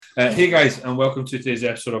Hey guys, and welcome to today's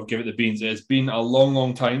episode of Give It the Beans. It's been a long,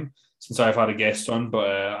 long time since I've had a guest on, but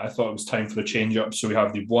I thought it was time for a change up. So we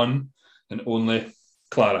have the one and only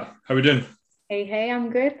Clara. How are we doing? Hey, I'm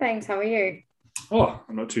good, thanks. How are you? Oh,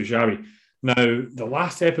 I'm not too shabby. Now, the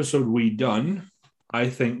last episode we done, I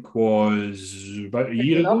think, was about a During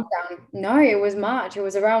year ago. lockdown. No, it was March. It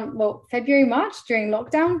was around, well, February, March during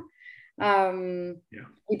lockdown. Um, Yeah.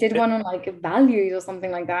 we did one on like values or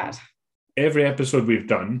something like that. Every episode we've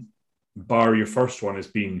done, bar your first one, has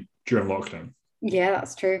been during lockdown. Yeah,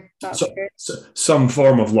 that's true. That's So, true. some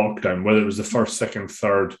form of lockdown, whether it was the first, second,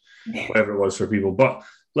 third, whatever it was for people. But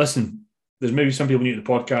listen, there's maybe some people new to the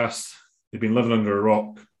podcast. They've been living under a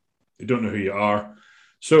rock. They don't know who you are.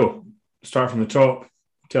 So start from the top.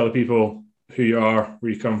 Tell the people who you are,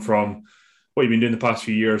 where you come from, what you've been doing the past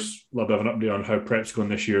few years. A little bit of an update on how prep's going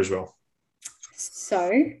this year as well.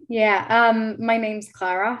 My name's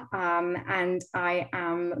Clara, and I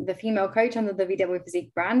am the female coach under the VW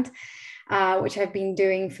Physique brand, which I've been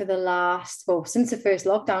doing for the last, well, since the first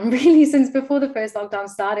lockdown, really, since before the first lockdown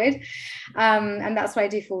started. And that's what I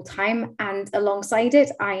do full time. And alongside it,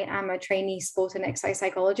 I am a trainee sport and exercise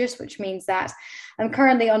psychologist, which means that I'm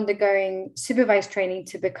currently undergoing supervised training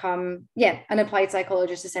to become, an applied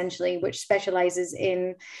psychologist, essentially, which specializes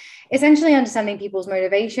in essentially understanding people's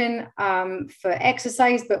motivation for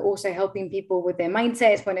exercise, but also helping people with their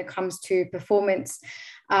mindset when it comes to performance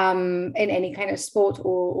in any kind of sport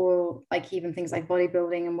or like even things like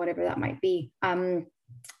bodybuilding and whatever that might be. And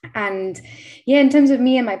yeah, in terms of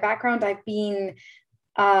me and my background, I've been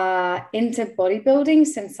into bodybuilding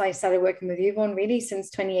since I started working with Yvonne, really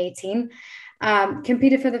since 2018.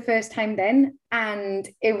 Competed for the first time then, and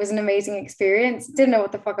it was an amazing experience. Didn't know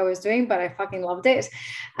what the fuck I was doing, but I fucking loved it.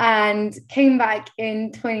 And came back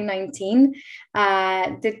in 2019,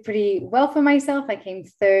 did pretty well for myself. I came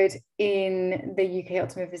third in the UK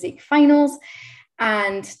Ultimate Physique finals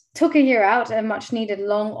and took a year out, a much needed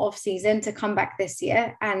long off season to come back this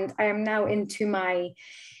year. And I am now into my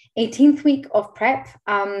 18th week of prep.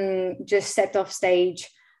 Just stepped off stage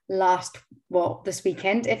this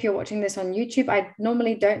weekend. If you're watching this on YouTube, I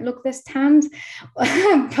normally don't look this tanned,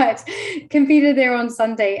 but competed there on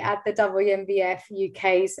Sunday at the WMBF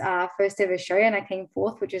UK's first ever show, and I came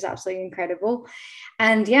fourth, which is absolutely incredible.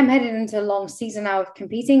 And yeah, I'm headed into a long season now of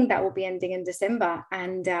competing that will be ending in December.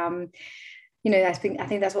 And I think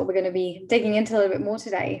that's what we're going to be digging into a little bit more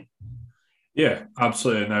today. Yeah,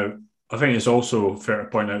 absolutely. Now, I think it's also fair to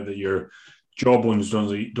point out that your jawbones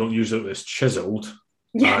don't usually look this chiseled.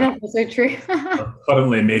 Yeah, that's also true.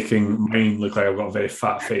 Currently making mine look like I've got a very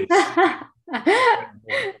fat face.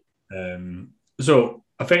 So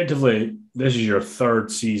effectively, this is your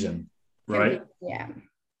third season, right? Yeah.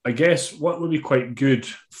 I guess what would be quite good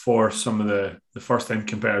for some of the first time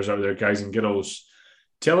competitors out there, guys and girls,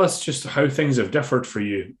 tell us just how things have differed for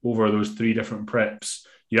you over those three different preps.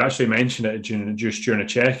 You actually mentioned it during a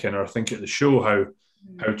check-in, or I think at the show, how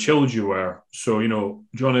chilled you were. So, do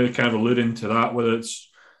you want to kind of allude into that, whether it's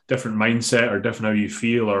different mindset or different how you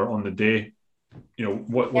feel or on the day?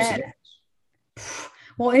 What's the difference?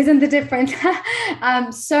 What isn't the difference?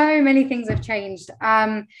 So many things have changed.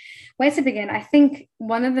 Where to begin? I think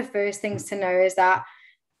one of the first things to know is that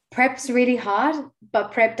prep's really hard,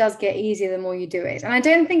 but prep does get easier the more you do it. And I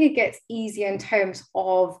don't think it gets easier in terms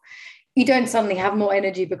of you don't suddenly have more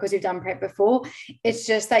energy because you've done prep before. It's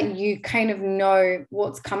just that you kind of know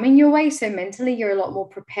what's coming your way. So mentally, you're a lot more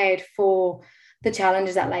prepared for the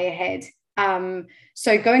challenges that lay ahead.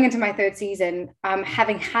 So going into my third season,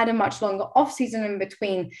 having had a much longer off season in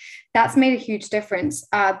between, that's made a huge difference.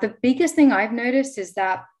 The biggest thing I've noticed is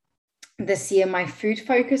that this year, my food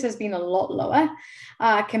focus has been a lot lower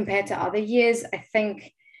compared to other years.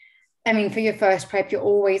 I mean, for your first prep, you're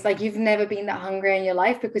always like, you've never been that hungry in your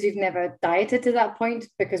life because you've never dieted to that point,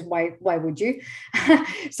 because why would you?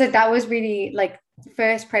 So that was really like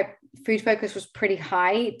first prep, food focus was pretty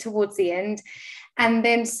high towards the end. And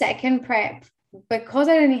then second prep, because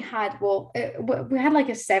I only had, we had like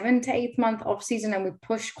a 7 to 8 month off season and we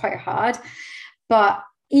pushed quite hard. But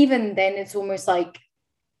even then, it's almost like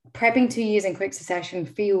prepping 2 years in quick succession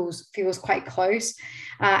feels quite close,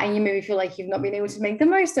 and you maybe feel like you've not been able to make the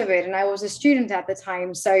most of it. And I was a student at the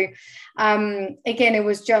time, so again, it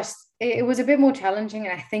was a bit more challenging.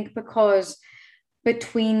 And I think because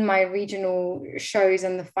between my regional shows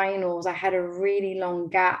and the finals, I had a really long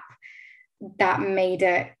gap that made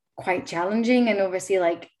it quite challenging. And obviously,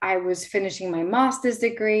 like, I was finishing my master's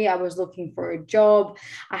degree, I was looking for a job,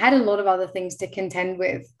 I had a lot of other things to contend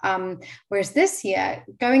with. Whereas this year,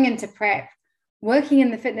 going into prep, working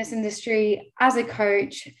in the fitness industry as a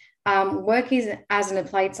coach, working as an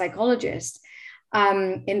applied psychologist,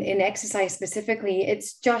 in exercise specifically,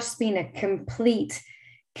 it's just been a complete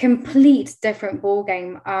different ball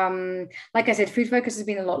game. Like I said, food focus has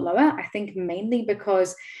been a lot lower, I think mainly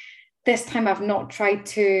because this time I've not tried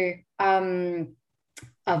to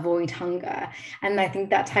avoid hunger, and I think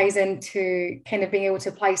that ties into kind of being able to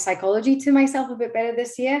apply psychology to myself a bit better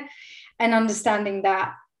this year, and understanding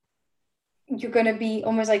that you're going to be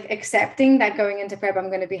almost like accepting that going into prep I'm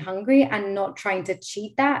going to be hungry and not trying to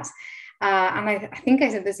cheat that. And I think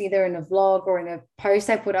I said this either in a vlog or in a post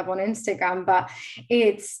I put up on Instagram, but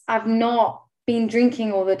I've not been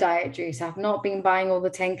drinking all the diet juice. I've not been buying all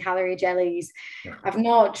the 10-calorie jellies. Yeah. I've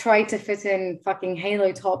not tried to fit in fucking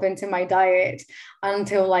Halo Top into my diet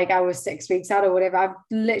until like I was 6 weeks out or whatever. I've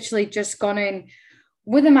literally just gone in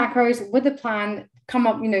with the macros, with the plan, come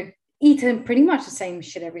up, eaten pretty much the same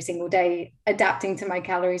shit every single day, adapting to my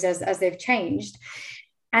calories as they've changed.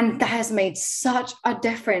 And that has made such a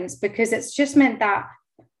difference, because it's just meant that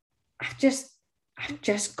I've just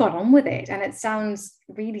got on with it. And it sounds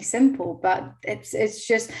really simple, but it's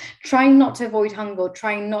just trying not to avoid hunger,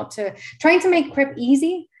 trying to make prep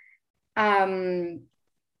easy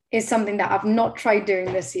is something that I've not tried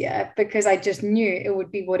doing this year, because I just knew it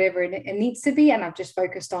would be whatever it needs to be. And I've just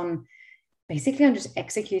focused on just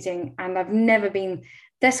executing. And I've never been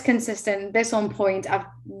this consistent, this on point. I've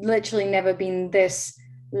literally never been this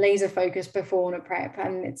laser focused before on a prep,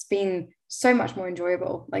 and it's been so much more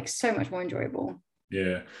enjoyable.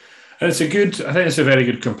 Yeah, and I think it's a very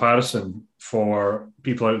good comparison for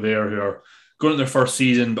people out there who are going to their first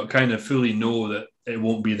season but kind of fully know that it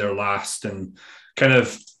won't be their last, and kind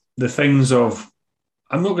of the things of,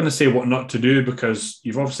 I'm not going to say what not to do, because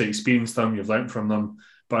you've obviously experienced them, you've learned from them,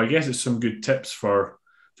 but I guess it's some good tips for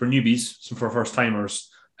newbies, some for first timers.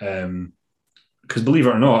 Because believe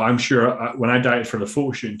it or not, I'm sure when I dieted for the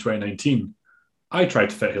photo shoot in 2019, I tried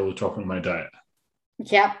to fit Halo Top in my diet.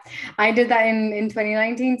 Yeah, I did that in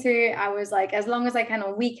 2019 too. I was like, as long as I can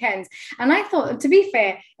on weekends. And I thought, to be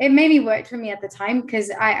fair, it maybe worked for me at the time, because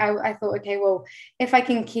I thought, okay, well, if I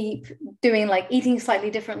can keep doing like eating slightly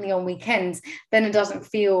differently on weekends, then it doesn't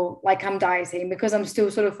feel like I'm dieting, because I'm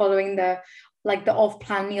still sort of following the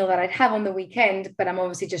off-plan meal that I'd have on the weekend, but I'm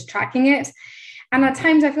obviously just tracking it. And at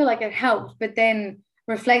times I feel like it helped, but then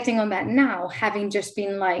reflecting on that now, having just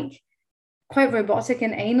been like quite robotic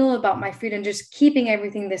and anal about my food and just keeping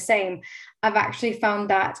everything the same, I've actually found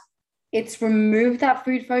that it's removed that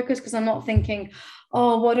food focus, because I'm not thinking,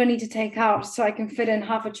 oh, what do I need to take out so I can fit in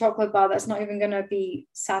half a chocolate bar that's not even going to be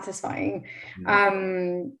satisfying.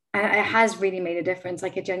 And it has really made a difference.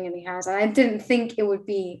 Like, it genuinely has. And I didn't think it would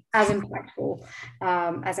be as impactful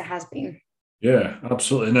as it has been. Yeah,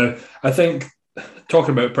 absolutely. Now, I think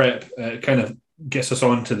talking about prep kind of gets us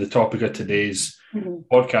on to the topic of today's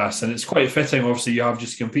podcast, and it's quite fitting. Obviously, you have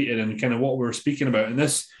just competed, and kind of what we're speaking about. And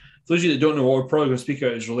this, for those of you that don't know, what we're probably going to speak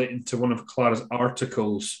about is relating to one of Clara's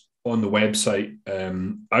articles on the website.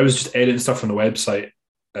 I was just editing stuff on the website,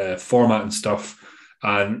 formatting stuff,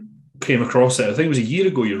 and came across it. I think it was a year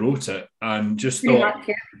ago you wrote it, and just thought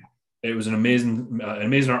it was an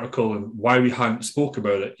amazing article, and why we hadn't spoke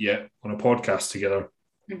about it yet on a podcast together.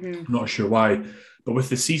 I'm not sure why, but with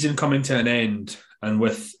the season coming to an end, and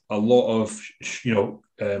with a lot of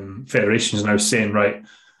federations now saying, right,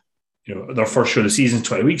 their first show of the season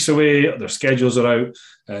 20 weeks away, their schedules are out,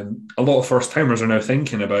 a lot of first timers are now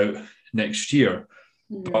thinking about next year.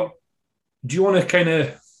 But do you want to kind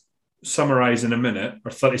of summarize in a minute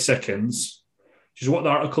or 30 seconds just what the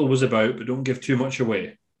article was about, but don't give too much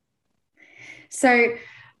away? So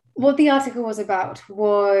what the article was about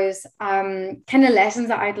was kind of lessons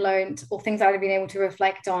that I'd learned, or things that I'd been able to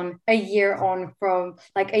reflect on a year on from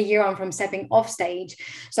stepping off stage.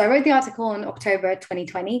 So I wrote the article in October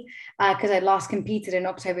 2020 because I last competed in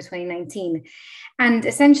October 2019. And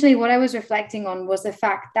essentially what I was reflecting on was the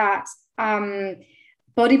fact that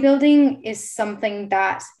bodybuilding is something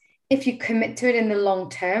that if you commit to it in the long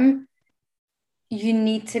term, you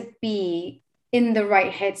need to be in the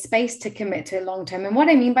right headspace to commit to it long term. And what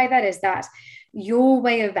I mean by that is that your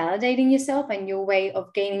way of validating yourself and your way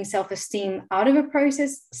of gaining self-esteem out of a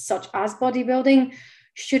process such as bodybuilding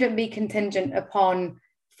shouldn't be contingent upon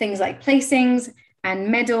things like placings and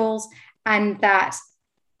medals, and that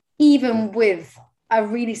even with a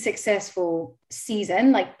really successful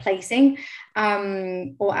season like placing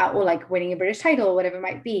or like winning a British title or whatever it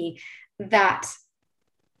might be, that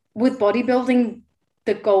with bodybuilding,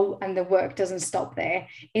 the goal and the work doesn't stop there.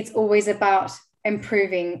 It's always about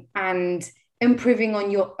improving on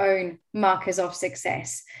your own markers of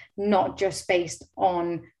success, not just based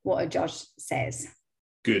on what a judge says.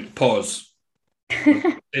 Good. Pause.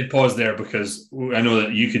 Pause there, because I know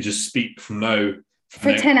that you could just speak from now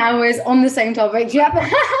For 10 hours on the same topic. Yep.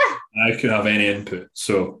 I couldn't have any input.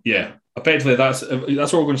 So yeah, effectively that's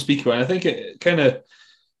what we're going to speak about. And I think it kind of,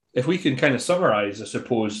 if we can kind of summarize, I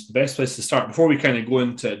suppose the best place to start before we kind of go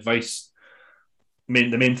into advice,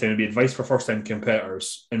 the main thing would be advice for first-time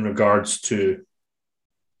competitors in regards to,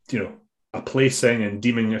 a placing and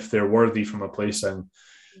deeming if they're worthy from a placing.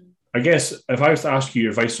 I guess if I was to ask you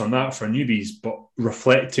your advice on that for newbies, but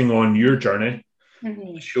reflecting on your journey,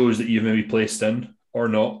 shows that you've maybe placed in or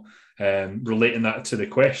not, relating that to the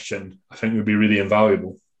question, I think would be really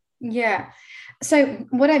invaluable. Yeah. So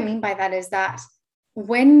what I mean by that is that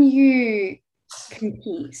when you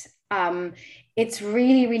compete, it's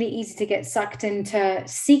really, really easy to get sucked into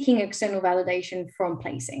seeking external validation from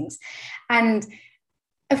placings. And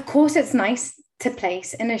of course, it's nice to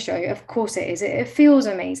place in a show. Of course it is. It feels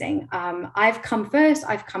amazing. I've come first.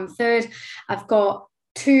 I've come third. I've got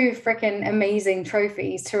 2 freaking amazing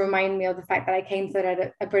trophies to remind me of the fact that I came third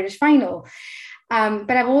at a British final. But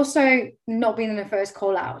I've also not been in the first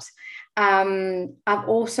call out. I've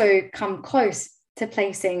also come close to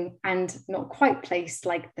placing and not quite placed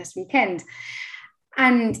like this weekend.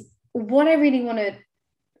 And what I really want to,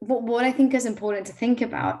 what I think is important to think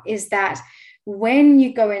about is that when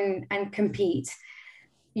you go in and compete,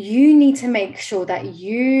 you need to make sure that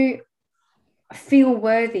you feel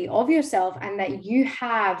worthy of yourself and that you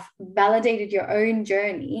have validated your own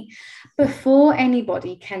journey before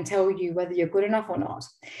anybody can tell you whether you're good enough or not.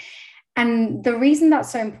 And the reason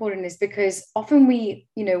that's so important is because often we,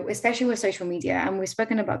 especially with social media, and we've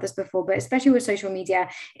spoken about this before, but especially with social media,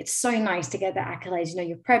 it's so nice to get the accolades.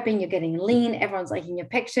 You're prepping, you're getting lean, everyone's liking your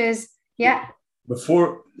pictures. Yeah.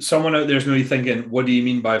 Before someone out there is maybe thinking, what do you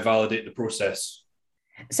mean by validate the process?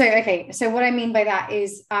 So what I mean by that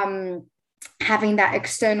is having that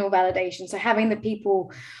external validation. So having the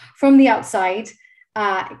people from the outside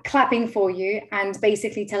clapping for you and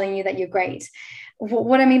basically telling you that you're great.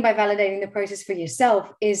 What I mean by validating the process for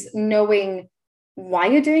yourself is knowing why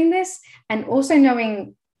you're doing this and also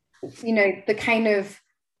knowing, the kind of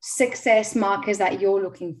success markers that you're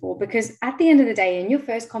looking for. Because at the end of the day, in your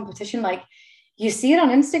first competition, like you see it on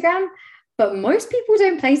Instagram, but most people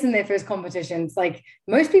don't place in their first competitions. Like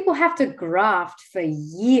most people have to graft for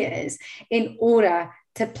years in order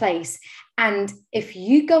to place. And if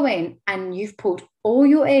you go in and you've put all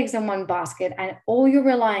your eggs in one basket and all you're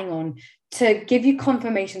relying on to give you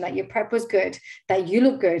confirmation that your prep was good, that you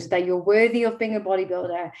look good, that you're worthy of being a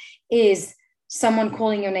bodybuilder, is someone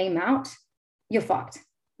calling your name out, you're fucked.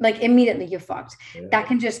 Like immediately you're fucked. Yeah. That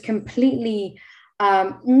can just completely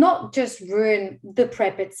not just ruin the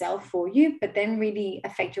prep itself for you, but then really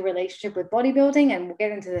affect your relationship with bodybuilding. And we'll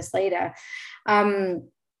get into this later.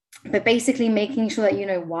 But basically making sure that you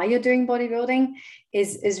know why you're doing bodybuilding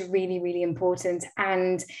is really, really important.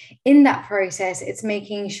 And in that process, it's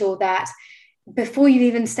making sure that before you've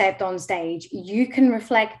even stepped on stage, you can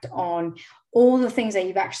reflect on all the things that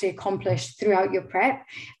you've actually accomplished throughout your prep.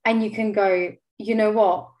 And you can go, you know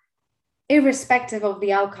what? Irrespective of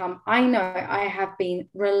the outcome, I know I have been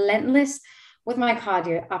relentless with my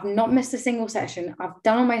cardio. I've not missed a single session. I've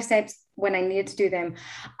done all my steps when I needed to do them.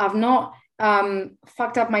 I've not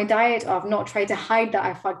fucked up my diet. I've not tried to hide that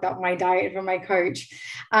I fucked up my diet from my coach.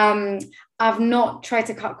 I've not tried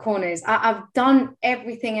to cut corners. I've done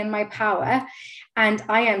everything in my power. And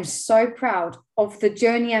I am so proud of the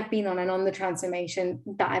journey I've been on and on the transformation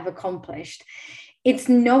that I've accomplished. It's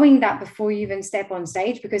knowing that before you even step on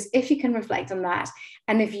stage, because if you can reflect on that,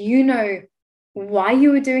 and if you know why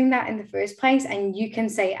you were doing that in the first place, and you can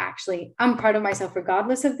say, actually, I'm proud of myself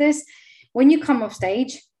regardless of this, when you come off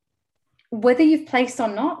stage, whether you've placed or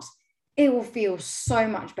not, it will feel so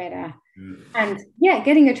much better. And yeah,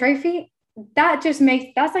 getting a trophy, that just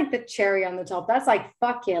that's like the cherry on the top. That's like,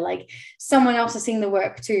 fuck yeah, like someone else has seen the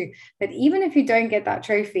work too. But even if you don't get that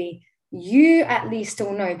trophy, you at least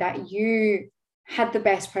still know that you had the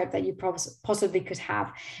best prep that you possibly could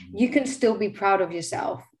have. You can still be proud of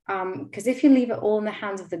yourself. Because if you leave it all in the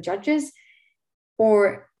hands of the judges,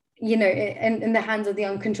 or in the hands of the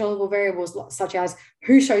uncontrollable variables, such as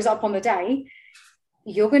who shows up on the day,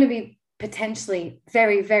 you're going to be potentially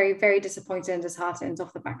very, very, very disappointed and disheartened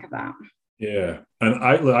off the back of that. Yeah. And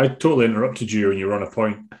I totally interrupted you when you were on a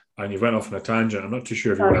point and you went off on a tangent. I'm not too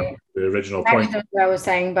sure if you went the original point. I don't know what I was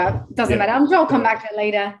saying, but doesn't matter. I'm sure I'll come back to it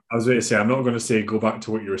later. I was going to say, I'm not going to say go back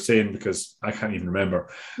to what you were saying because I can't even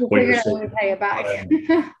remember what you were saying. We'll pay it back.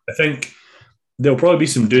 I think there'll probably be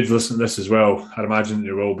some dudes listening to this as well. I'd imagine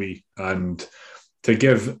there will be. And to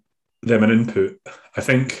give them an input, I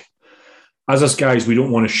think as us guys, we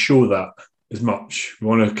don't want to show that as much. We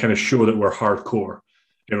want to kind of show that we're hardcore.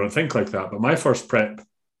 You don't think like that. But my first prep,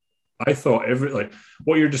 I thought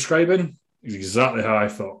what you're describing is exactly how I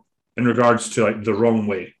thought in regards to like the wrong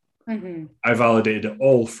way. Mm-hmm. I validated it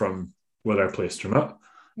all from whether I placed or not.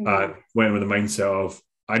 Mm-hmm. Went with the mindset of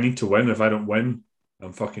I need to win. If I don't win,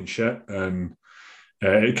 I'm fucking shit. And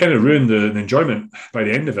it kind of ruined the enjoyment by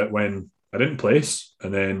the end of it when I didn't place,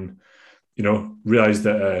 and then realized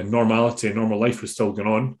that normality, normal life was still going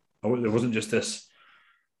on. There wasn't just this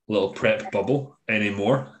little prep bubble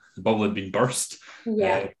anymore. The bubble had been burst.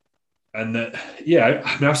 Yeah. And that, yeah,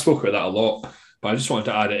 I mean, I've spoken about that a lot, but I just wanted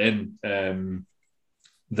to add it in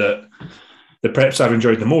that the preps I've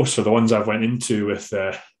enjoyed the most are the ones I've went into with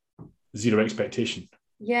zero expectation.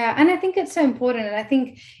 Yeah, and I think it's so important. And I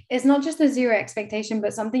think it's not just the zero expectation,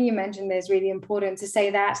 but something you mentioned there is really important to say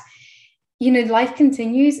that, life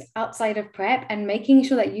continues outside of prep, and making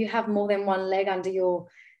sure that you have more than one leg under your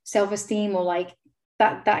self-esteem, or like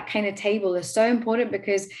that kind of table, is so important,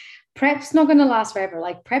 because prep's not going to last forever.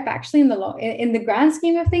 Like prep actually in the grand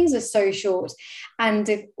scheme of things is so short. And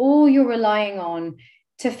if all you're relying on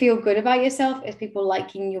to feel good about yourself is people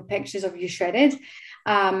liking your pictures of you shredded,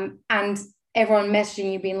 and everyone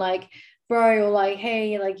messaging you being like, bro, or like,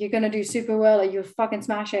 hey, like you're gonna do super well, like you'll fucking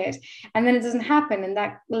smash it, and then it doesn't happen and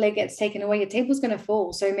that leg gets taken away, your table's gonna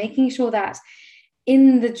fall. So making sure that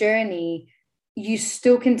in the journey you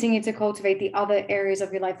still continue to cultivate the other areas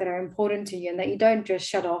of your life that are important to you, and that you don't just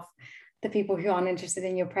shut off the people who aren't interested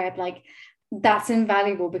in your prep, like that's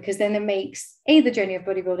invaluable, because then it makes the journey of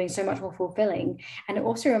bodybuilding so much more fulfilling. And it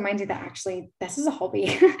also reminds you that actually this is a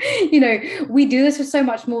hobby. We do this for so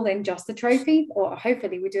much more than just the trophy, or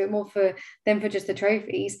hopefully we do it more for just the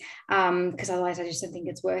trophies, because otherwise I just don't think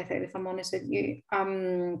it's worth it, if I'm honest with you.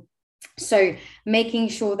 So making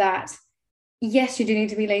sure that yes, you do need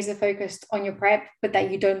to be laser focused on your prep, but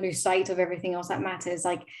that you don't lose sight of everything else that matters.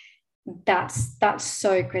 Like that's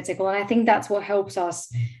so critical. And I think that's what helps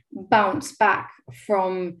us bounce back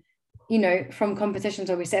from competitions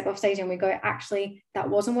where we step off stage and we go, actually, that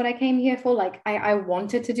wasn't what I came here for. Like I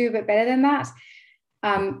wanted to do a bit better than that.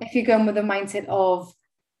 If you're going with the mindset of,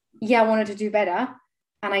 I wanted to do better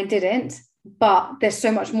and I didn't, but there's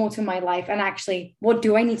so much more to my life, and actually what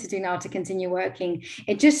do I need to do now to continue working,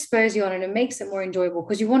 it just spurs you on, and it makes it more enjoyable,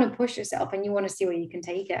 because you want to push yourself and you want to see where you can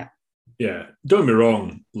take it. Yeah, don't get me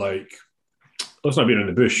wrong, like, let's not beat around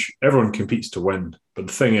the bush. Everyone competes to win, but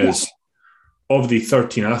the thing is, of the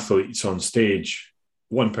 13 athletes on stage,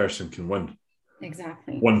 one person can win.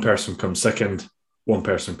 Exactly. One person comes second, one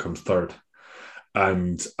person comes third.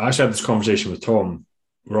 And I actually had this conversation with Tom.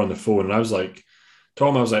 We're on the phone, and I was like,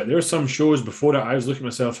 there's some shows before that I was looking at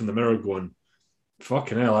myself in the mirror going,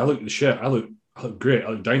 fucking hell, I look the shit. I look great.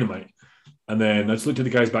 I look dynamite. And then I just looked at the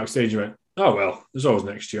guys backstage and went, oh, well, there's always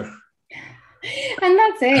next year. And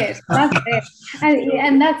that's it.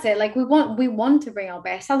 And that's it. Like we want to bring our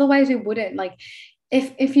best. Otherwise we wouldn't. Like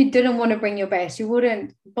if you didn't want to bring your best, you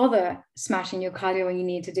wouldn't bother smashing your cardio when you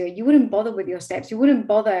need to do it. You wouldn't bother with your steps. You wouldn't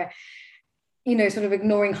bother sort of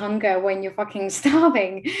ignoring hunger when you're fucking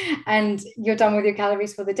starving and you're done with your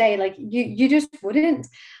calories for the day. Like you just wouldn't.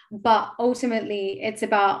 But ultimately it's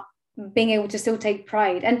about being able to still take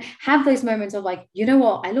pride and have those moments of like, you know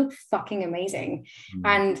what, I look fucking amazing.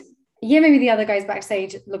 And maybe the other guys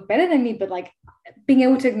backstage look better than me, but like being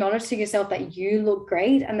able to acknowledge to yourself that you look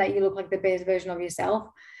great and that you look like the best version of yourself,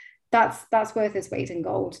 that's worth its weight in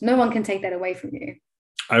gold. No one can take that away from you.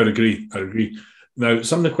 I would agree. Now,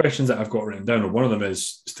 some of the questions that I've got written down, one of them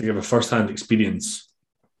is to give a first-hand experience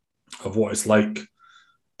of what it's like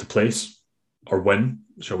to place or win,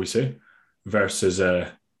 shall we say, versus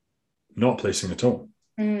not placing at all.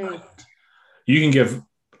 You can give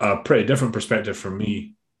a pretty different perspective from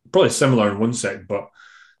me, probably similar in one sec, but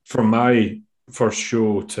from my first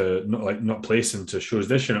show to not placing to shows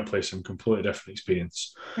this year not placing, completely different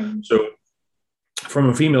experience. So from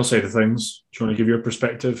a female side of things, do you want to give your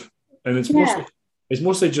perspective? And it's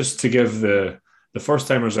mostly just to give the first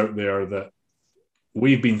timers out there that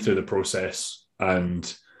we've been through the process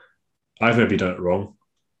and I've maybe done it wrong,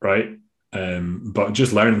 right? But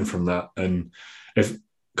just learning from that, and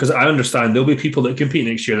because I understand there'll be people that compete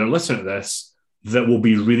next year that listen to this that will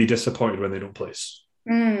be really disappointed when they don't place.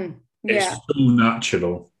 It's so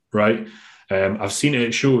natural, right? I've seen it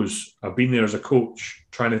at shows. I've been there as a coach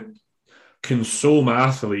trying to console my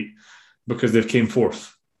athlete because they've came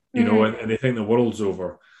fourth, and they think the world's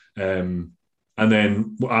over. And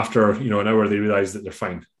then after, an hour, they realize that they're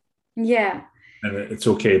fine. Yeah. And it's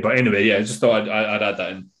okay. But anyway, I just thought I'd add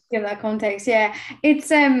that in. Give that context. Yeah. It's,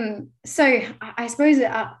 so I suppose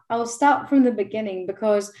I'll start from the beginning,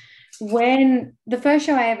 because when the first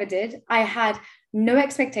show I ever did, I had no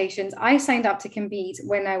expectations. I signed up to compete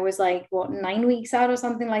when I was like, what, 9 weeks out or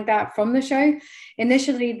something like that from the show.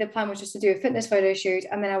 Initially, the plan was just to do a fitness photo shoot.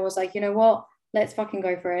 And then I was like, you know what? Let's fucking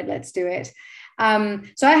go for it. Let's do it.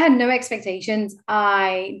 So I had no expectations.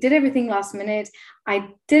 I did everything last minute. I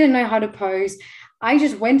didn't know how to pose. I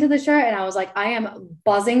just went to the show and I was like, I am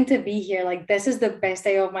buzzing to be here. Like, this is the best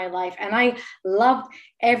day of my life. And I loved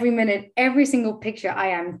every minute, every single picture. I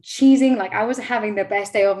am cheesing. Like, I was having the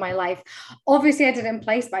best day of my life. Obviously, I didn't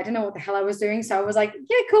place, but I didn't know what the hell I was doing. So I was like,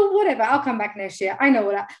 yeah, cool, whatever. I'll come back next year. I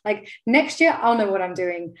know next year, I'll know what I'm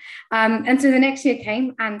doing. And so the next year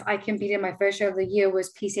came and I competed. My first show of the year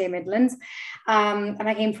was PCA Midlands. And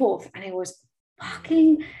I came fourth, and it was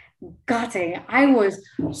fucking gutting. I was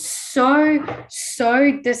so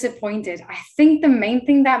disappointed. I think the main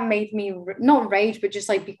thing that made me not rage, but just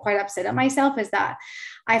like be quite upset at myself is that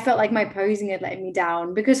I felt like my posing had let me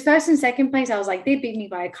down, because first and second place, I was like, they beat me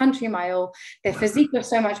by a country mile. Their physique was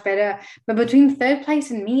so much better. But between third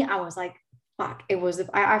place and me, I was like, fuck,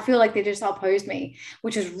 I feel like they just outposed me,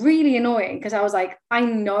 which is really annoying, because I was like, I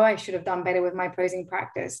know I should have done better with my posing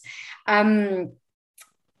practice. And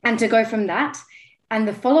to go from that, and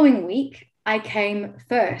the following week, I came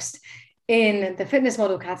first in the fitness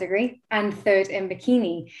model category and third in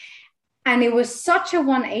bikini. And it was such a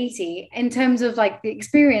 180 in terms of like the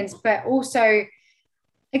experience, but also,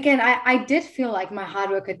 again, I did feel like my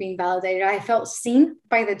hard work had been validated. I felt seen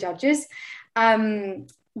by the judges.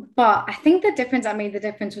 But I think the difference that made the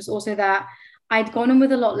difference was also that I'd gone in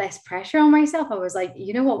with a lot less pressure on myself. I was like,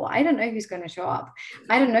 you know what? Well, I don't know who's going to show up.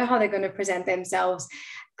 I don't know how they're going to present themselves.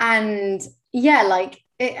 And yeah, like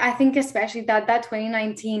I think especially that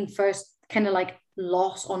 2019 first kind of like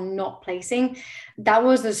loss on not placing, that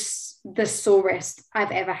was the sorest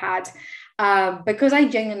I've ever had, because I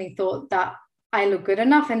genuinely thought that I looked good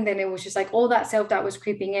enough. And then it was just like all that self-doubt was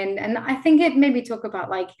creeping in. And I think it maybe took about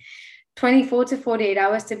like 24 to 48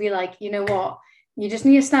 hours to be like, you know what? You just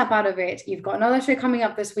need to snap out of it. You've got another show coming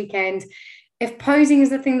up this weekend. If posing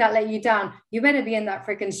is the thing that let you down, you better be in that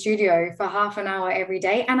freaking studio for half an hour every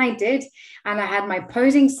day. And I did. And I had my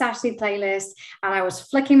posing Saturday playlist, and I was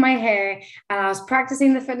flicking my hair, and I was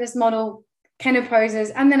practicing the fitness model kind of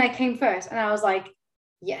poses. And then I came first, and I was like,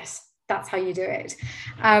 yes, that's how you do it.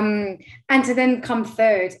 And to then come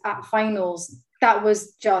third at finals, that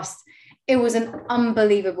was just, it was an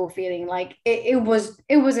unbelievable feeling. Like it was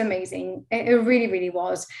amazing. It really, really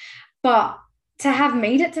was. But to have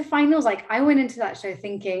made it to finals, like I went into that show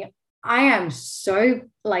thinking, I am so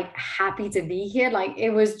like happy to be here. Like it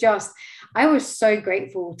was just, I was so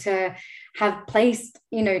grateful to have placed,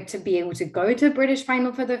 you know, to be able to go to British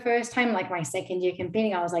final for the first time, like my second year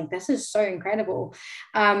competing. I was like, this is so incredible.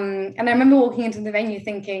 And I remember walking into the venue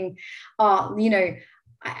thinking, oh, you know,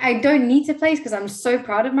 I don't need to place because I'm so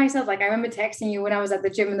proud of myself. Like I remember texting you when I was at the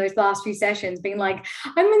gym in those last few sessions being like,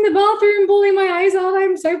 I'm in the bathroom bawling my eyes out.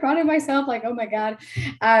 I'm so proud of myself. Like, oh my God.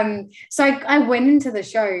 So I went into the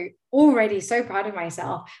show already so proud of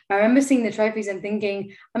myself. I remember seeing the trophies and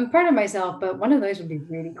thinking, I'm proud of myself, but one of those would be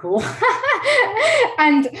really cool.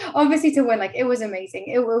 And obviously to win, like it was amazing.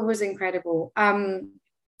 It was incredible. And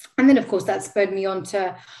then of course that spurred me on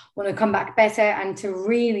to want to come back better and to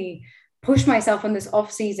really push myself on this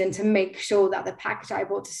off season to make sure that the package I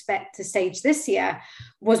brought to stage this year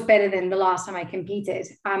was better than the last time I competed.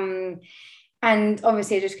 And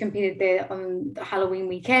obviously I just competed there on the Halloween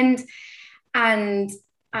weekend. And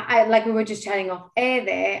I like we were just chatting off air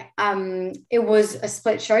there. It was a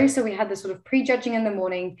split show. So we had the sort of pre-judging in the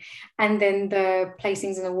morning and then the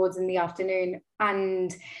placings and awards in the afternoon.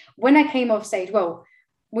 And when I came off stage, well,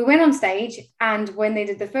 we went on stage, and when they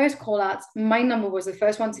did the first call outs, my number was the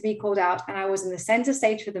first one to be called out. And I was in the center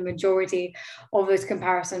stage for the majority of those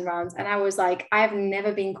comparison rounds. And I was like, I have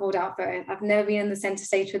never been called out for it. I've never been in the center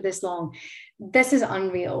stage for this long. This is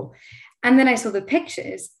unreal. And then I saw the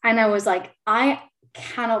pictures and I was like, I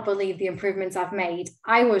cannot believe the improvements I've made.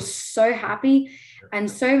 I was so happy and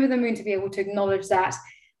so over the moon to be able to acknowledge that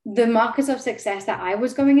the markers of success that I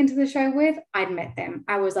was going into the show with, I'd met them.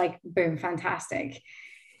 I was like, boom, fantastic.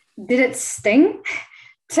 Did it sting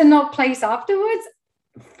to not place afterwards?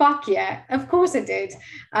 Fuck yeah, of course it did.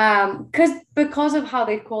 Because of how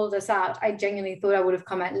they called us out, I genuinely thought I would have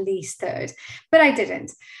come at least third, but I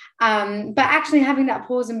didn't. But actually having that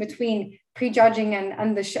pause in between prejudging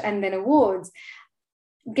and then awards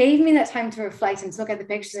gave me that time to reflect and to look at the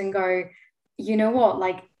pictures and go, you know what,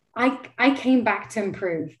 like I came back to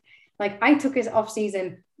improve. Like I took this off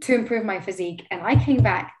season to improve my physique, and I came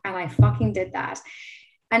back and I fucking did that.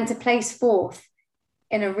 And to place fourth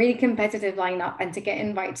in a really competitive lineup and to get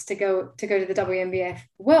invites to go to the WNBF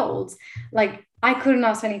Worlds, like I couldn't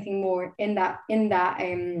ask for anything more in that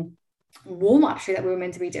warm-up show that we were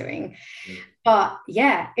meant to be doing. But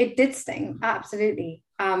yeah, it did sting, absolutely.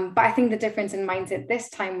 But I think the difference in mindset this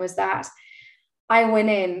time was that I went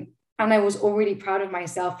in and I was already proud of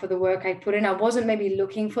myself for the work I put in. I wasn't maybe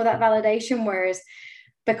looking for that validation, whereas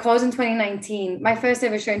because in 2019, my first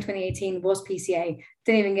ever show in 2018 was PCA,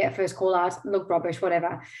 didn't even get a first call out, looked rubbish,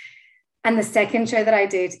 whatever. And the second show that I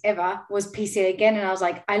did ever was PCA again. And I was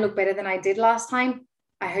like, I look better than I did last time.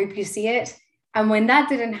 I hope you see it. And when that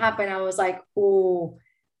didn't happen, I was like, oh,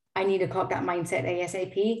 I need to clock that mindset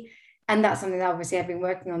ASAP. And that's something that obviously I've been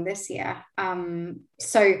working on this year.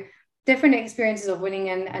 So different experiences of winning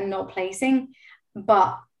and not placing.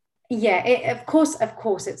 But yeah, of course,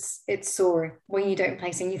 it's sore when you don't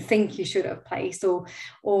place and you think you should have placed,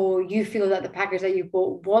 or you feel that the package that you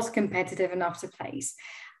bought was competitive enough to place.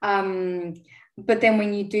 But then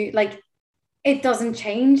when you do, like, it doesn't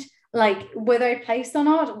change, like, whether I placed or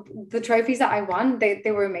not. The trophies that I won, they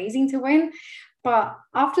were amazing to win. But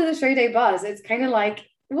after the show day buzz, it's kind of like,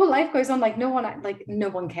 well, life goes on. Like no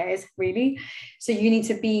one cares really. So you need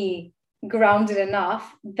to be grounded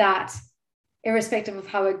enough that irrespective of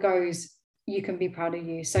how it goes, you can be proud of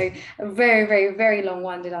you. So a very, very, very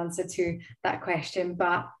long-winded answer to that question.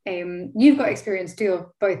 But you've got experience too of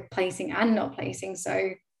both placing and not placing.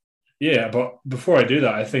 So yeah, but before I do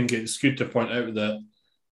that, I think it's good to point out that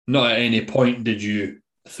not at any point did you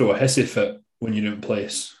throw a hissy fit when you didn't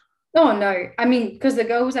place. oh no, I mean, because the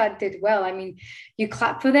girls that did well, I mean, you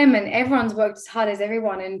clap for them and everyone's worked as hard as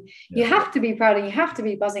everyone, and you have to be proud and you have to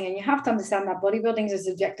be buzzing and you have to understand that bodybuilding is a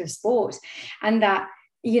subjective sport, and that,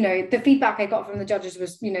 you know, the feedback I got from the judges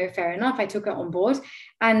was, you know, fair enough. I took it on board,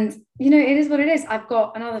 and, you know, it is what it is. I've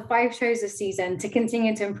got another 5 shows this season to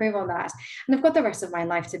continue to improve on that, and I've got the rest of my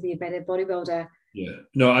life to be a better bodybuilder. Yeah,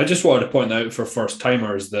 no, I just wanted to point out for first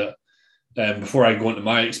timers that before I go into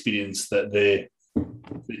my experience, that they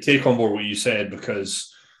take on board what you said,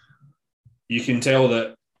 because you can tell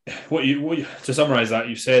that to summarize that,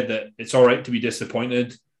 you said that it's all right to be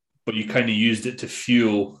disappointed, but you kind of used it to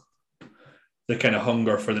fuel the kind of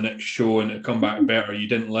hunger for the next show and to come back better. You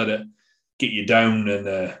didn't let it get you down and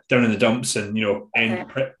down in the dumps and, you know,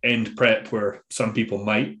 end prep where some people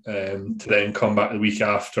might, to then come back the week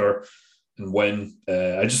after and win.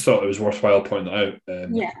 I just thought it was worthwhile pointing that out.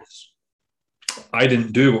 Yeah. I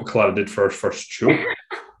didn't do what Clara did for her first show.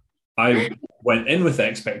 I went in with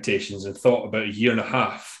expectations and thought about a year and a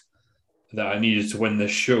half that I needed to win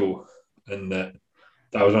this show, and that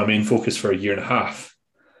was my main focus for a year and a half.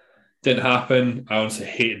 Didn't happen. I honestly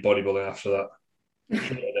hated bodybuilding after that.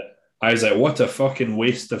 Hated it. I was like, what a fucking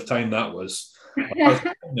waste of time that was. I was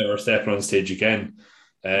never stepping on stage again.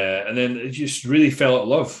 And then it just really fell out of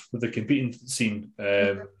love with the competing scene.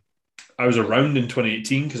 I was around in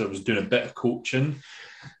 2018 because I was doing a bit of coaching,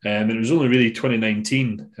 and it was only really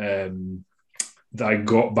 2019 that I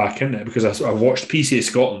got back in it, because I watched PCA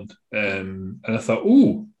Scotland, and I thought,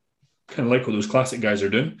 ooh, kind of like what those classic guys are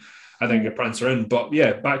doing. I think your prancer in. But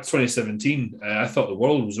yeah, back to 2017, I thought the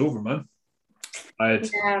world was over, man.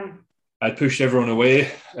 I'd pushed everyone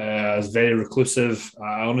away. I was very reclusive.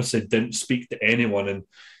 I honestly didn't speak to anyone,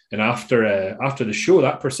 and after the show,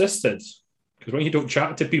 that persisted. Because when you don't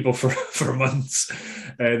chat to people for months,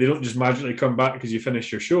 they don't just magically come back because you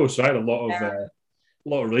finish your show. So I had a lot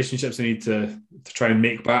of relationships I need to try and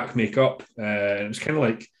make up. And it was kind of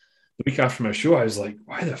like the week after my show, I was like,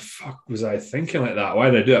 why the fuck was I thinking like that?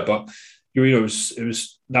 Why did I do it? But you know, it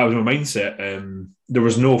was that was my mindset. There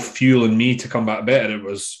was no fuel in me to come back better.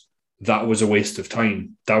 That was a waste of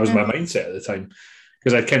time. That was my mindset at the time,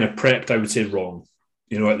 because I kind of prepped, I would say, wrong.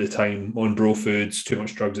 You know, at the time, on bro foods, too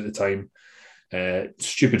much drugs at the time.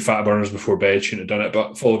 Stupid fat burners before bed, shouldn't have done it,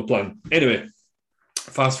 but followed the plan. Anyway,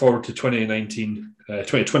 fast forward to 2020,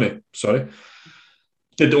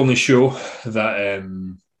 did the only show that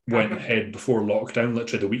went ahead before lockdown,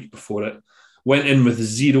 literally the week before it. Went in with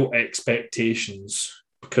zero expectations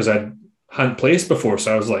because I hadn't placed before,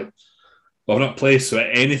 so I was like, well, I've not placed, so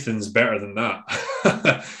anything's better than that.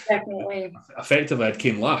 Definitely. Effectively, I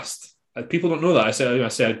came last. People don't know that. I said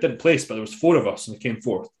I didn't place, but there was 4 of us and I came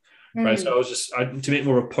 4th. Right, so to make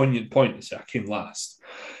more of a poignant point, I said I came last,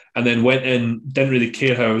 and then went in, didn't really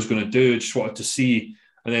care how I was going to do, just wanted to see,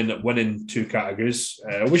 and then went in 2 categories,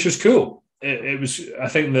 which was cool. It was, I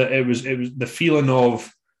think that it was the feeling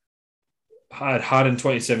of I had in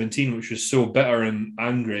 2017, which was so bitter and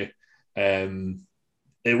angry.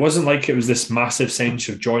 It wasn't like it was this massive sense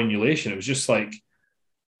of joy and elation. It was just like,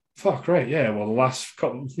 fuck, right, yeah. Well, the last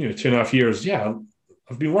couple, 2.5 years, yeah,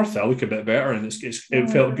 I've been worth it. I look a bit better, and it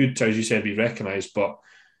felt good to, as you said, be recognised. But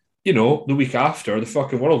the week after the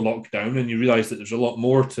fucking world locked down, and you realise that there's a lot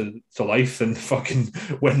more to life than fucking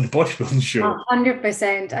winning the bodybuilding show.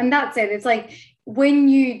 100%. And that's it. It's like when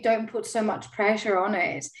you don't put so much pressure on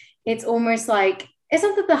it, it's almost like it's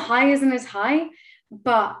not that the high isn't as high,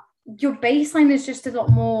 but your baseline is just a lot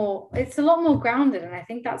more, it's a lot more grounded. And I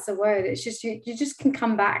think that's the word. It's just you just can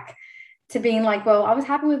come back to being like, well, I was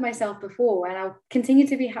happy with myself before and I'll continue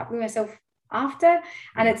to be happy with myself after.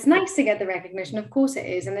 And it's nice to get the recognition. Of course it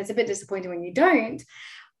is. And it's a bit disappointing when you don't.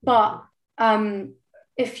 But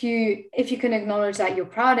if you can acknowledge that you're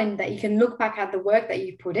proud and that you can look back at the work that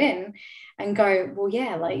you put in and go, well,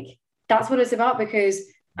 yeah, like that's what it's about, because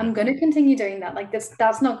I'm going to continue doing that. Like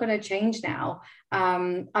that's not going to change now.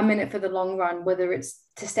 I'm in it for the long run, whether it's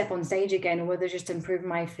to step on stage again or whether just to improve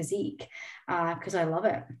my physique, because I love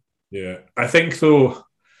it. Yeah. I think though,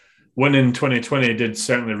 winning 2020 did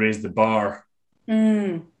certainly raise the bar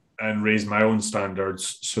and raise my own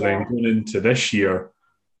standards. So then going into this year,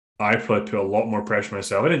 I probably put a lot more pressure on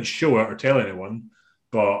myself. I didn't show it or tell anyone,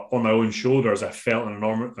 but on my own shoulders, I felt an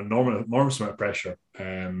enormous amount of pressure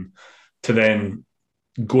to then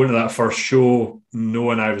go into that first show,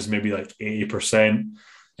 knowing I was maybe like 80%,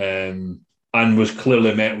 and was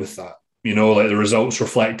clearly met with that. Like the results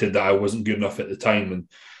reflected that I wasn't good enough at the time, and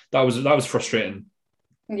that was frustrating.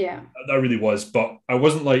 Yeah, that really was. But I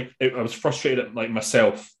wasn't like I was frustrated at like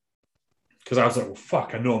myself, because I was like, well,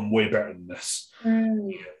 fuck, I know I'm way better than this.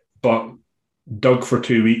 But dug for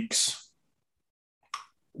 2 weeks,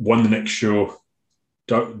 won the next show,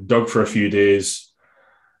 dug for a few days,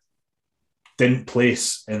 didn't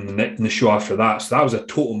place in the show after that. So that was a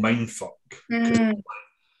total mindfuck.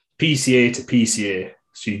 PCA to PCA.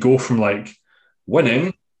 So you go from like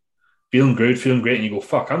winning, feeling great, and you go,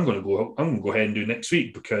 fuck, I'm gonna go ahead and do next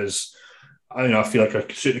week, because I feel like I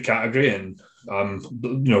could suit the category and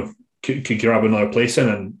could grab another place in,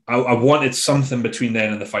 and I wanted something between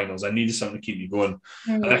then and the finals. I needed something to keep me going.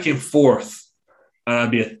 And I came fourth, and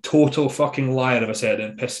I'd be a total fucking liar if I said it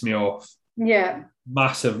didn't piss me off. Yeah.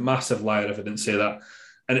 Massive liar if I didn't say that.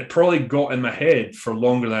 And it probably got in my head for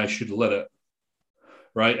longer than I should have let it.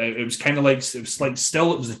 Right? It was kind of like, the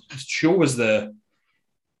show was the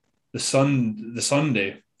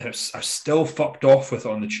Sunday. I still fucked off with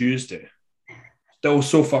it on the Tuesday. Still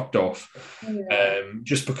so fucked off.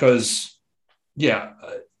 Just because,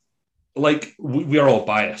 like we are all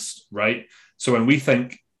biased, right? So when we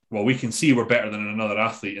think, well, we can see we're better than another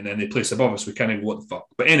athlete, and then they place above us, we kind of go, what the fuck?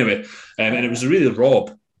 But anyway, and it was really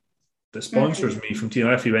Rob that sponsors me from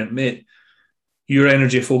TNF. He went, mate, your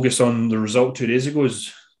energy focus on the result 2 days ago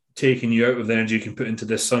is taking you out of the energy you can put into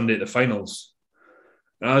this Sunday at the finals.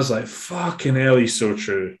 And I was like, fucking hell, he's so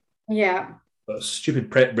true. Yeah. But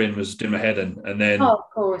stupid prep brain was doing my head in. And then, of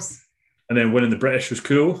course. And then winning the British was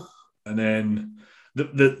cool. And then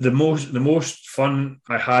the most fun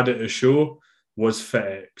I had at a show was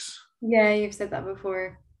FitX. Yeah, you've said that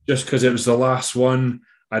before. Just because it was the last one,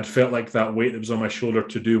 I'd felt like that weight that was on my shoulder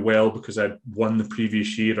to do well because I'd won the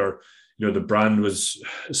previous year, or the brand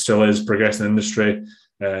still is progressing in the industry.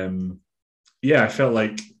 I felt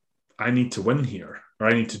like I need to win here, or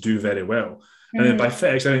I need to do very well. And then by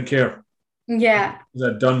FitX, I didn't care. Yeah, because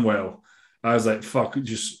I'd done well. I was like, fuck,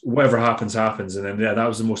 just whatever happens, happens. And then that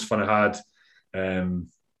was the most fun I had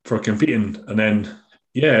for competing. And then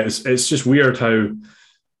it's just weird how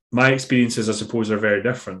my experiences, I suppose, are very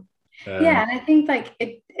different. And I think like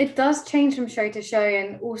it does change from show to show,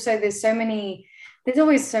 and also there's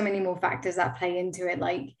always so many more factors that play into it,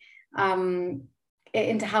 like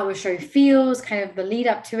into how a show feels, kind of the lead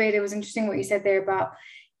up to it. It was interesting what you said there about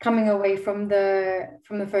coming away from the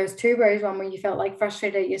first Two Bros one, where you felt like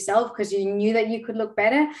frustrated at yourself because you knew that you could look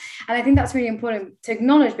better. And I think that's really important to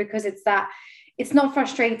acknowledge, because it's not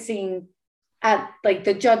frustrating at like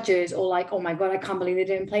the judges or like, oh my God, I can't believe they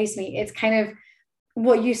didn't place me. It's kind of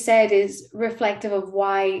what you said is reflective of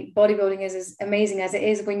why bodybuilding is as amazing as it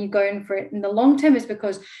is when you go in for it in the long term, is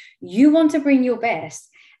because you want to bring your best.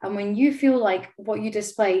 And when you feel like what you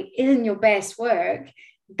display isn't your best work,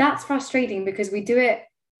 that's frustrating, because we do it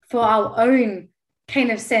for our own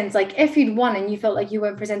kind of sense. Like if you'd won and you felt like you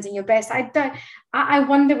weren't presenting your best, I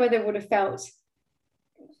wonder whether it would have felt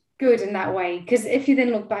good in that way. Because if you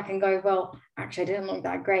then look back and go, well, actually I didn't look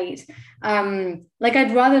that great, like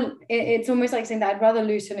I'd rather, it's almost like saying that I'd rather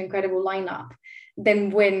lose to an incredible lineup than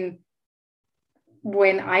when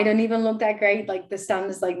I don't even look that great, like the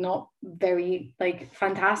stand is like not very like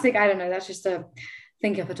fantastic. I don't know, that's just a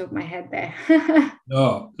think off the top of my head there.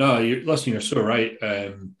 No, you're so right.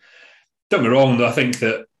 Don't get me wrong, though, I think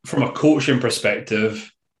that from a coaching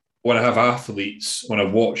perspective, when I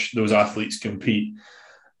watch those athletes compete,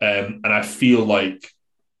 and I feel like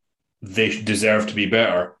they deserve to be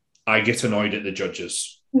better, I get annoyed at the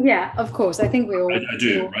judges. Yeah, of course. I think we all, I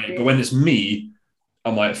do, right? But when it's me,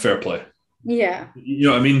 I'm like, fair play. Yeah. You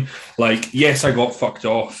know what I mean? Like, yes, I got fucked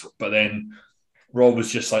off, but then Rob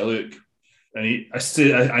was just like, look, and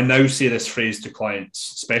I now say this phrase to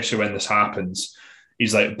clients, especially when this happens.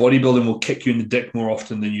 He's like, bodybuilding will kick you in the dick more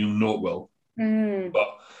often than you know it will.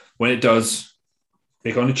 But when it does,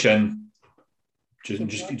 take on the chin,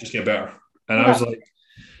 just get better. And I was like,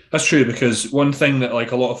 that's true, because one thing that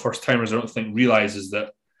like a lot of first timers I don't think realize is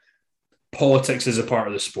that politics is a part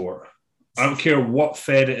of the sport. I don't care what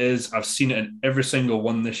fed it is. I've seen it in every single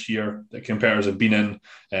one this year that competitors have been in,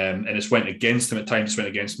 and it's went against them at times. It's went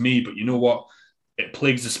against me, but you know what? It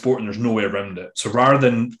plagues the sport, and there's no way around it. So rather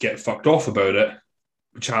than get fucked off about it,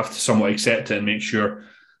 which I have to somewhat accept it and make sure. I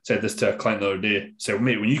said this to a client the other day. Said, well,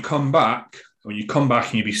 mate, when you come back, and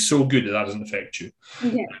you be so good that doesn't affect you.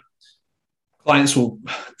 Yeah. Clients will,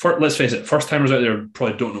 let's face it, first timers out there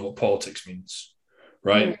probably don't know what politics means,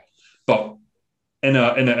 right? But in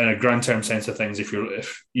a grand term sense of things, if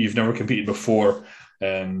you've never competed before,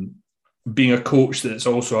 being a coach that's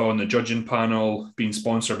also on the judging panel, being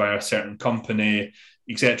sponsored by a certain company,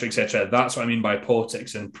 etc., that's what I mean by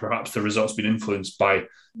politics, and perhaps the results being influenced by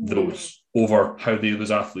those over how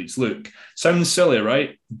those athletes look. Sounds silly,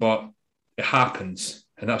 right? But it happens,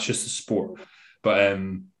 and that's just the sport. But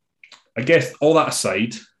I guess all that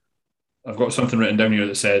aside, I've got something written down here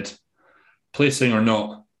that said, placing or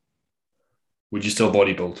not, would you still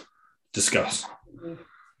bodybuild? Discuss.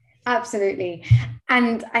 Absolutely.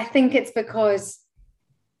 And I think it's because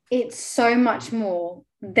it's so much more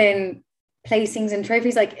than placings and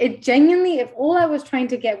trophies. Like, it genuinely, if all I was trying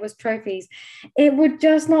to get was trophies, it would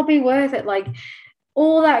just not be worth it. Like,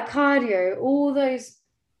 all that cardio, all those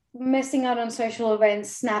missing out on social events,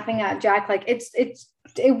 snapping at Jack, like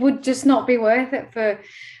it would just not be worth it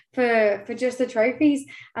for just the trophies.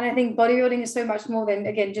 And I think bodybuilding is so much more than,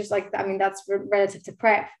 again, just like, I mean, that's relative to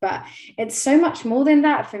prep, but it's so much more than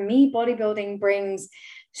that. For me, bodybuilding brings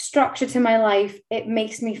structure to my life. It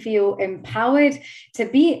makes me feel empowered to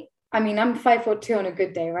be, I mean, I'm 5'2" on a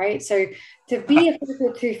good day, right? So to be a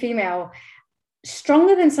 5'2" female,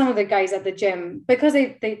 stronger than some of the guys at the gym, because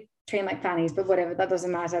they train like fannies, but whatever, that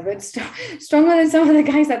doesn't matter, but stronger than some of the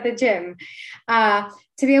guys at the gym,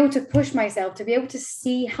 to be able to push myself, to be able to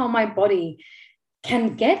see how my body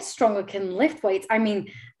can get stronger, can lift weights. I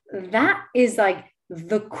mean, that is like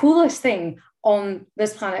the coolest thing on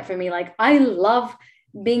this planet for me. Like, I love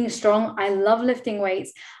being strong. I love lifting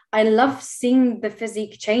weights. I love seeing the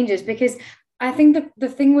physique changes, because I think the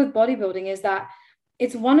thing with bodybuilding is that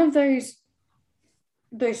it's one of those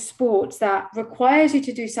sports that requires you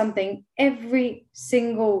to do something every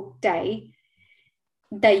single day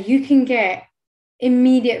that you can get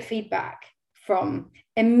immediate feedback from,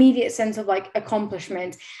 immediate sense of like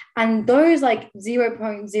accomplishment. And those like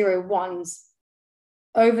 0.01s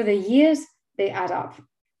over the years, they add up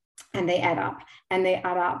and they add up and they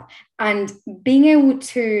add up. And being able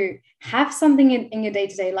to have something in your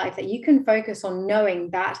day-to-day life that you can focus on,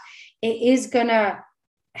 knowing that it is going to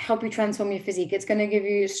help you transform your physique, it's going to give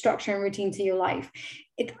you structure and routine to your life.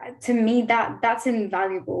 To me, that's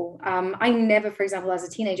invaluable. I never, for example, as a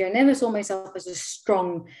teenager, I never saw myself as a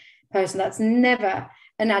strong person. That's never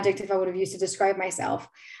an adjective I would have used to describe myself.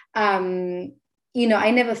 You know,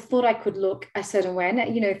 I never thought I could look a certain way.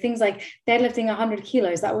 And, you know, things like deadlifting 100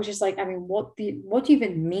 kilos, that was just like, I mean, what do you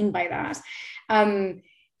even mean by that?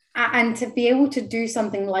 And to be able to do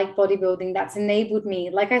something like bodybuilding that's enabled me,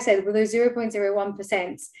 like I said, with those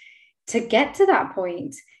 0.01%, to get to that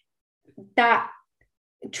point, that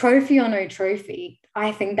trophy or no trophy,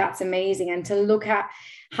 I think that's amazing. And to look at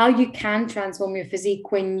how you can transform your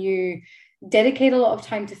physique when you dedicate a lot of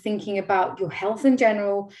time to thinking about your health in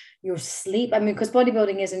general, your sleep. I mean, because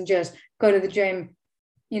bodybuilding isn't just go to the gym,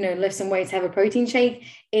 you know, lift some weights, have a protein shake.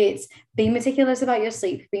 It's being meticulous about your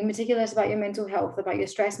sleep, being meticulous about your mental health, about your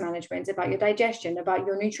stress management, about your digestion, about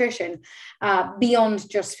your nutrition, beyond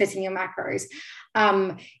just fitting your macros.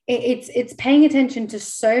 It's paying attention to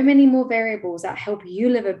so many more variables that help you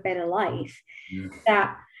live a better life. Yeah.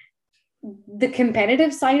 That the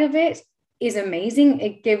competitive side of it is amazing.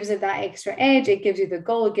 It gives it that extra edge. It gives you the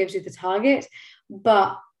goal. It gives you the target.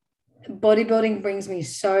 But bodybuilding brings me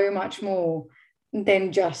so much more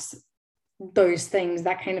than just those things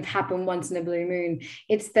that kind of happen once in a blue moon.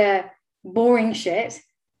 It's the boring shit,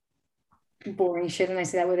 and I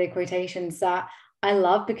say that with the quotations, that I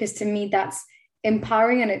love, because to me that's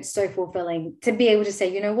empowering and it's so fulfilling to be able to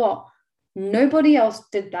say, you know what, nobody else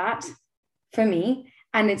did that for me,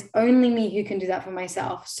 and it's only me who can do that for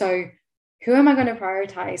myself. So who am I going to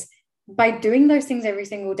prioritize? by doing those things every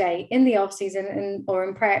single day in the off season or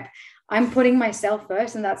in prep, I'm putting myself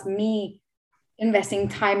first, and that's me investing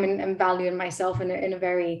time and value in myself in a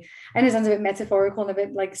very, and it sounds a bit metaphorical and a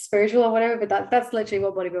bit like spiritual or whatever, but that's literally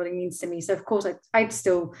what bodybuilding means to me. So of course I'd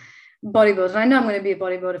still bodybuild, and I know I'm going to be a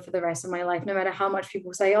bodybuilder for the rest of my life, no matter how much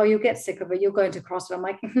people say, oh, you'll get sick of it, you'll go into CrossFit. I'm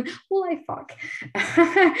like, well, I fuck.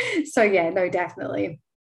 So yeah, no, definitely.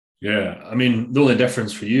 Yeah, I mean, the only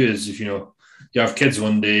difference for you is if you have kids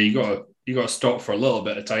one day, you got to stop for a little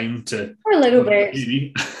bit of time to For a little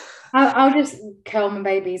bit. I'll just curl my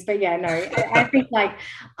babies, but yeah, no, I think like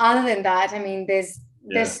other than that, I mean, there's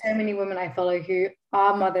so many women I follow who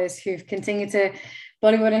are mothers who've continued to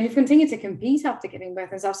bodybuild and who've continued to compete after giving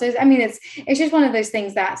birth and stuff. So I mean, it's just one of those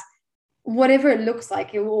things that whatever it looks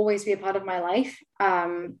like, it will always be a part of my life.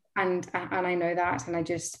 And I know that, and I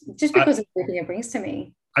just because of everything it brings to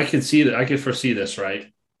me. I could see that. I could foresee this, right?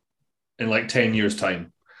 In like 10 years'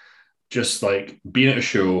 time, just like being at a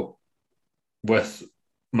show with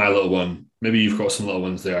my little one. Maybe you've got some little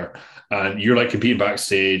ones there, and you're like competing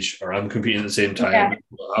backstage, or I'm competing at the same time,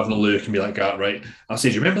 having a look and be like, right? I'll say,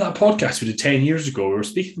 do you remember that podcast we did 10 years ago? We were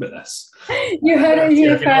speaking about this. You heard it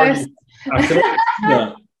here first.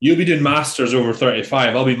 You'll be doing masters over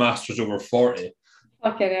 35. I'll be masters over 40.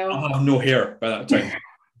 Fucking hell. I'll have no hair by that time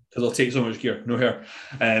because I'll take so much gear, no hair.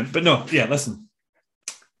 But no, yeah, listen,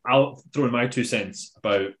 I'll throw in my 2 cents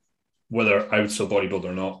about whether I would still bodybuild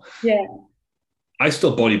or not. Yeah. I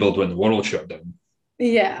still bodybuild when the world shut down.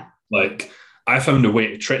 Yeah. Like, I found a way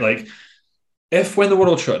to train. Like, if when the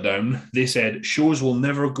world shut down, they said shows will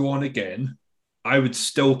never go on again, I would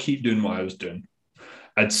still keep doing what I was doing.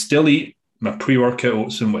 I'd still eat my pre-workout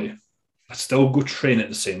oats and whey. I'd still go train at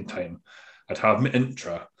the same time. I'd have my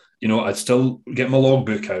intra. I'd still get my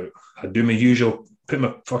logbook out. I'd do my usual, put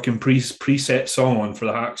my fucking preset song on for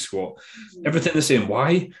the hack squat. Mm-hmm. Everything the same.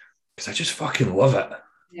 Why? Because I just fucking love it.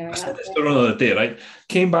 Yeah, I said this the other day, right?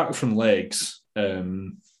 Came back from legs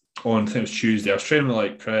on, I think it was Tuesday. I was training with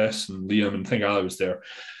like Chris and Liam, and I think Ali was there.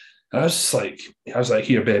 And I was like,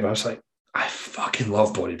 here, babe. I was like, I fucking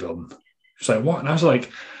love bodybuilding. She's like, what? And I was like,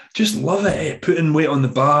 just love it. Eh? Putting weight on the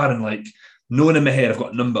bar and like knowing in my head I've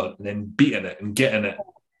got a number and then beating it and getting it.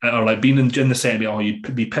 Or like being in the set and be, oh,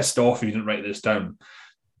 you'd be pissed off if you didn't write this down.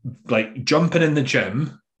 Like jumping in the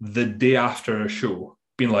gym the day after a show,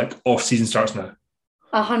 being like, off season starts now.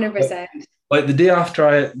 100%. Like the day after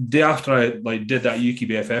I like did that Yuki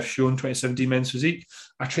BFF show in 2017 Men's Physique,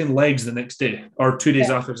 I trained legs the next day, or 2 days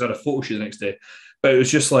after, because I had a photo shoot the next day. But it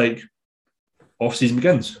was just like off season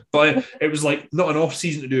begins. But it was like not an off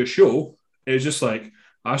season to do a show. It was just like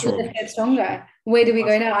that's what get stronger. Where do we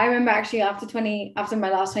go now? I remember actually after my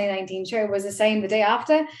last 2019 show was the same. The day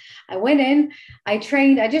after, I went in, I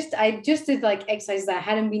trained. I just did like exercises that I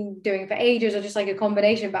hadn't been doing for ages, or just like a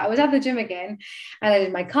combination. But I was at the gym again, and I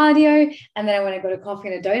did my cardio, and then I went and got a coffee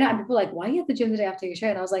and a donut. And people were like, "Why are you at the gym the day after your show?"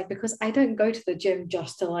 And I was like, "Because I don't go to the gym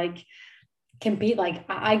just to like compete. Like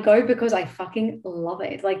I go because I fucking love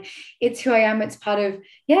it. Like it's who I am. It's part of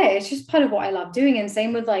it's just part of what I love doing." And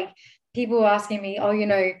same with like people were asking me, "Oh,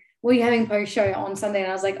 what are you having post-show on Sunday?"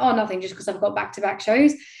 And I was like, "Oh, nothing, just because I've got back-to-back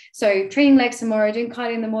shows." So training legs tomorrow, doing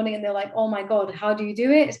cardio in the morning, and they're like, "Oh my God, how do you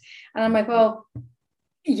do it?" And I'm like, well,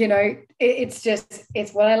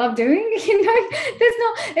 it's what I love doing.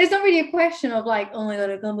 It's not really a question of like, oh my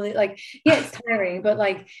God, I can't believe, like, yeah, it's tiring, but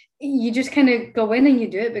like you just kind of go in and you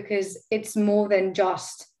do it because it's more than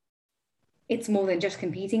just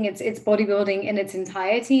competing. It's bodybuilding in its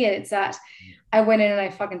entirety. And it's that I went in and I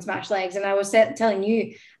fucking smashed legs. And I was telling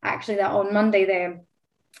you actually that on Monday there,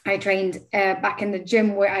 I trained back in the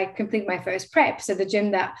gym where I completed my first prep. So the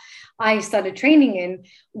gym that I started training in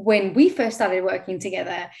when we first started working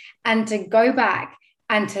together, and to go back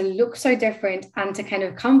and to look so different and to kind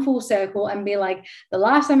of come full circle and be like, the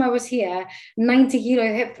last time I was here, 90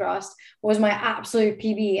 kilo hip thrust was my absolute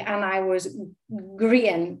PB, and I was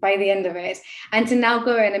green by the end of it. And to now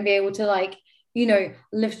go in and be able to like,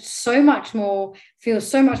 lift so much more, feel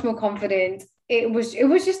so much more confident. It was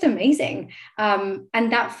just amazing. And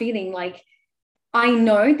that feeling, like, I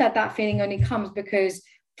know that feeling only comes because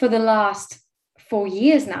for the last 4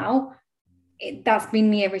 years now, that's been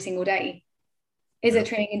me every single day. Is it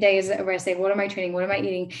training a day? Is it a rest day? What am I training? What am I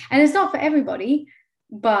eating? And it's not for everybody,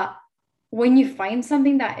 but when you find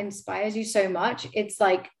something that inspires you so much, it's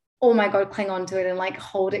like, oh my God, cling on to it and like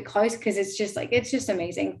hold it close, because it's just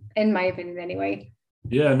amazing, in my opinion anyway.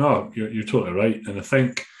 Yeah, no, you're totally right. And I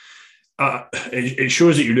think it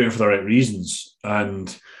shows that you're doing it for the right reasons.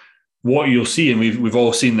 And what you'll see, and we've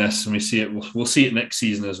all seen this, and we see it, we'll see it next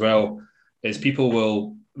season as well, is people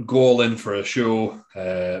will go all in for a show.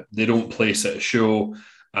 They don't place at a show,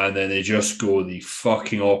 and then they just go the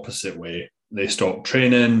fucking opposite way. They stop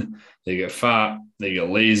training, they get fat, they get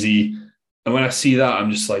lazy. And when I see that,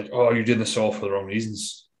 I'm just like, oh, you're doing this all for the wrong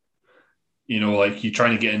reasons. Like you're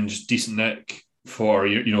trying to get in just decent nick for,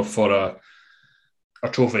 for a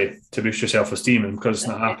trophy to boost your self-esteem. And because it's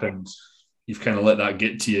not happened, you've kind of let that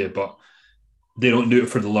get to you. But they don't do it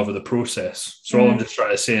for the love of the process. So all I'm just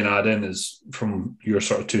trying to say and add in is, from your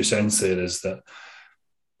sort of 2 cents there, is that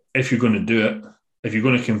if you're going to do it, if you're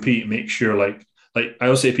going to compete, make sure, like I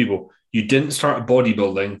always say to people, you didn't start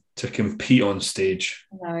bodybuilding to compete on stage.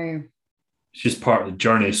 No. It's just part of the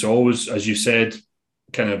journey. So always, as you said,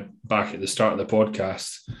 kind of back at the start of the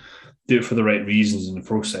podcast, do it for the right reasons in the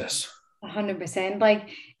process. 100%. Like,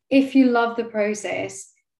 if you love the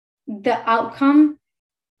process, the outcome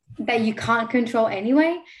that you can't control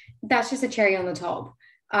anyway, that's just a cherry on the top.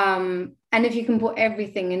 And if you can put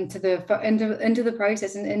everything into the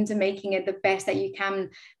process and into making it the best that you can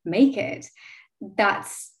make it,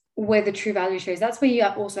 that's where the true value shows. That's where you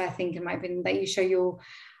also, I think, in my opinion, that you show your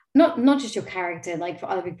not just your character, like for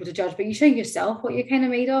other people to judge, but you show yourself what you're kind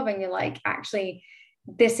of made of, and you're like, actually,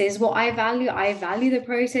 this is what I value. I value the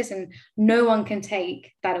process, and no one can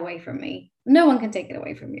take that away from me. No one can take it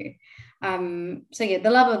away from you. So yeah,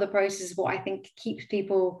 the love of the process is what I think keeps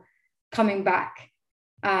people coming back.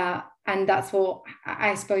 And that's what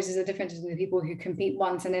I suppose is the difference between the people who compete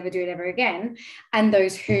once and never do it ever again, and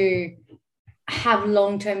those who have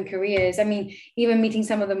long-term careers. I mean, even meeting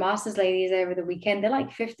some of the Masters ladies over the weekend, they're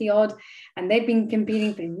like 50 odd and they've been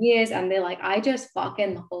competing for years, and they're like, I just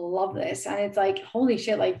fucking love this. And it's like, holy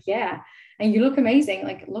shit, like, yeah, and you look amazing,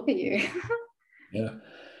 like, look at you. Yeah,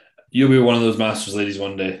 you'll be one of those Masters ladies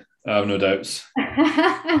one day, I have no doubts.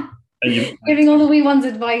 Giving all the wee ones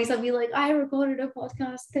advice, I'll be like, I recorded a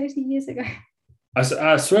podcast 30 years ago.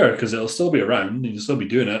 I swear, because it'll still be around and you'll still be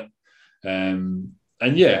doing it.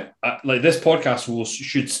 And yeah, like this podcast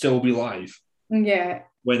should still be live. Yeah.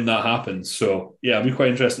 When that happens. So yeah, it'll be quite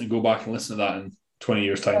interesting to go back and listen to that in 20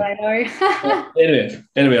 years' time. I know.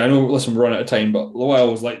 anyway, I know, listen, we're running out of time, but what I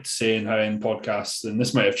always like to say in how I end podcasts, and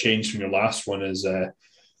this might have changed from your last one, is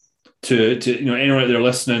to anyone out there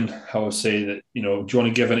listening, I would say that, do you want to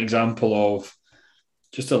give an example of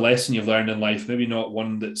just a lesson you've learned in life? Maybe not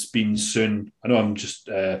one that's been soon. I know I'm just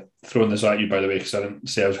throwing this at you, by the way, because I didn't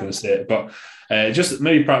say I was going to say it, but just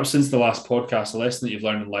maybe perhaps since the last podcast, a lesson that you've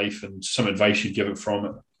learned in life and some advice you'd give it from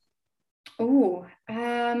it. Oh,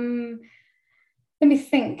 let me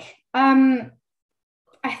think. I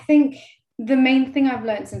think the main thing I've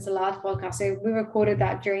learned since the last podcast, so we recorded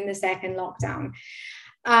that during the second lockdown,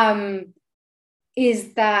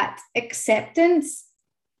 is that acceptance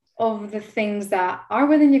of the things that are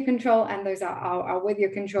within your control and those that are with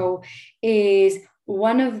your control is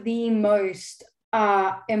one of the most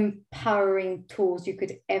empowering tools you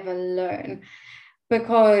could ever learn.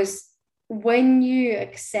 Because when you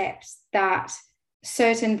accept that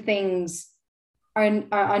certain things are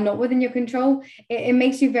not within your control, it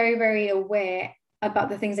makes you very, very aware about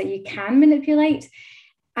the things that you can manipulate.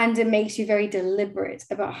 And it makes you very deliberate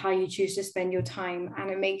about how you choose to spend your time. And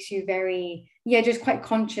it makes you very, just quite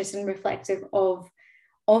conscious and reflective of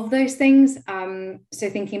those things. So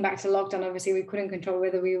thinking back to lockdown, obviously we couldn't control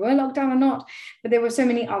whether we were locked down or not, but there were so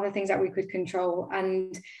many other things that we could control.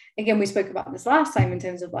 And again, we spoke about this last time in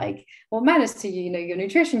terms of like what matters to you, your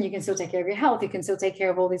nutrition, you can still take care of your health, you can still take care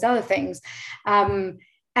of all these other things. And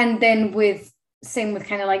then same with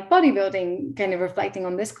kind of like bodybuilding, kind of reflecting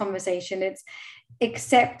on this conversation, it's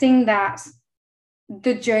accepting that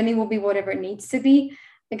the journey will be whatever it needs to be,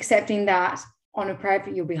 accepting that on a prep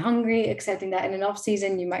you'll be hungry, accepting that in an off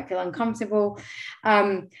season you might feel uncomfortable,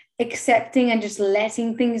 accepting and just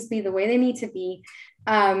letting things be the way they need to be,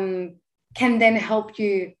 can then help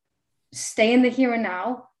you stay in the here and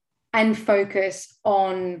now and focus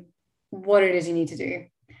on what it is you need to do.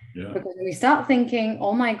 Yeah. Because when we start thinking,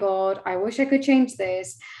 oh my God, I wish I could change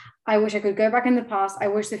this, I wish I could go back in the past, I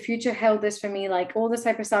wish the future held this for me, like all this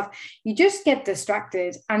type of stuff, you just get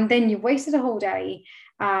distracted and then you've wasted a whole day.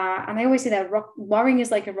 And I always say that worrying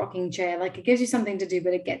is like a rocking chair, like it gives you something to do,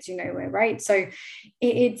 but it gets you nowhere, right? So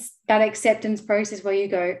it's that acceptance process where you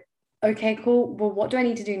go, okay, cool, well, what do I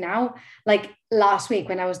need to do now? Like last week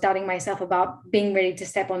when I was doubting myself about being ready to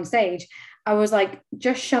step on stage, I was like,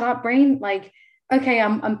 just shut up, brain. Like, okay,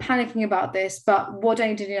 I'm panicking about this, but what do I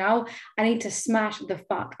need to do now? I need to smash the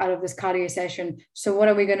fuck out of this cardio session. So what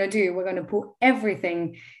are we going to do? We're going to put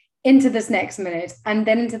everything into this next minute and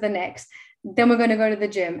then into the next. Then we're going to go to the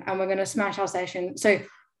gym and we're going to smash our session. So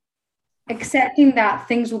accepting that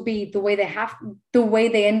things will be the way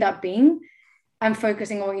they end up being and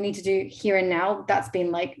focusing on what you need to do here and now, that's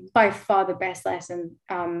been like by far the best lesson,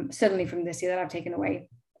 certainly from this year, that I've taken away.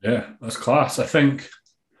 Yeah, that's class. I think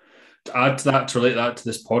to add to that, to relate that to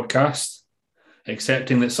this podcast,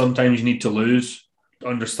 accepting that sometimes you need to lose to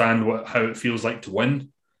understand how it feels like to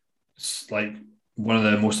win. It's like one of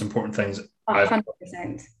the most important things.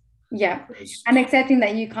 100%. Yeah. And accepting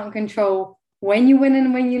that you can't control when you win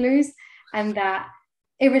and when you lose, and that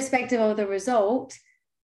irrespective of the result,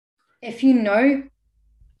 if you know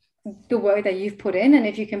the work that you've put in, and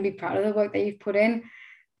if you can be proud of the work that you've put in,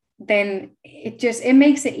 then it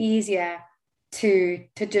makes it easier to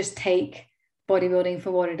just take bodybuilding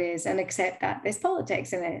for what it is, and accept that there's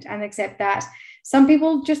politics in it, and accept that some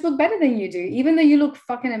people just look better than you do. Even though you look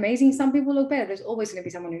fucking amazing, some people look better. There's always going to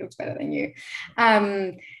be someone who looks better than you.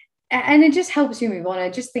 And it just helps you move on. I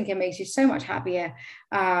just think it makes you so much happier,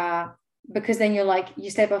 because then you're like, you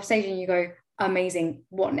step off stage and you go, amazing,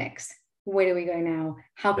 what next? Where do we go now?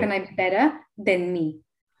 How can I be better than me?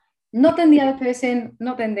 Not than the other person,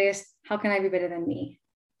 not than this. How can I be better than me?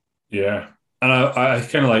 Yeah. And I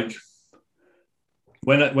kind of like,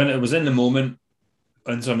 when it was in the moment,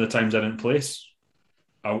 and some of the times I didn't place,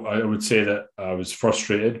 I would say that I was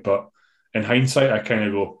frustrated. But in hindsight, I kind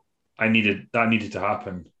of go, that needed to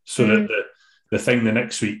happen so that the thing the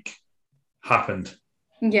next week happened.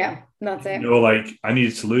 Yeah, that's it. Like I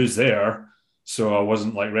needed to lose there, so I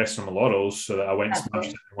wasn't like resting on my laurels, so that I went smashed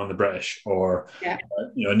it and won the British. Or I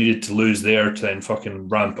needed to lose there to then fucking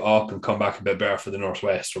ramp up and come back a bit better for the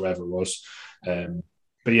Northwest or whatever it was.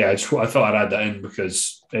 But yeah, I thought I'd add that in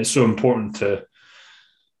because it's so important to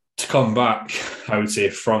come back, I would say,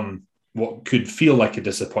 from what could feel like a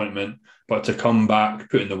disappointment, but to come back,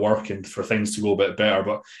 putting the work in for things to go a bit better.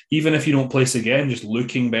 But even if you don't place again, just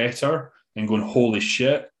looking better and going, holy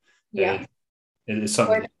shit. Yeah. It's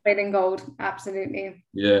something. Weight in gold. Absolutely.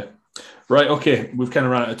 Yeah. Right. Okay. We've kind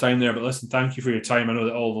of run out of time there, but listen, thank you for your time. I know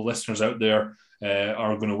that all the listeners out there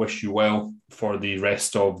are going to wish you well for the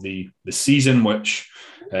rest of the season, which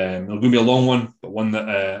it's going to be a long one, but one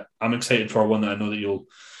that I'm excited for, one that I know that you'll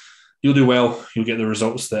do well. You'll get the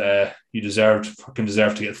results that you fucking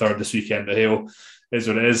deserve to get third this weekend. But hey, is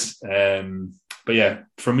what it is. But yeah,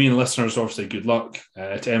 for me and listeners, obviously, good luck.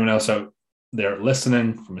 To anyone else out there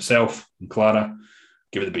listening, for myself and Clara,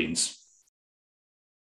 give it the beans.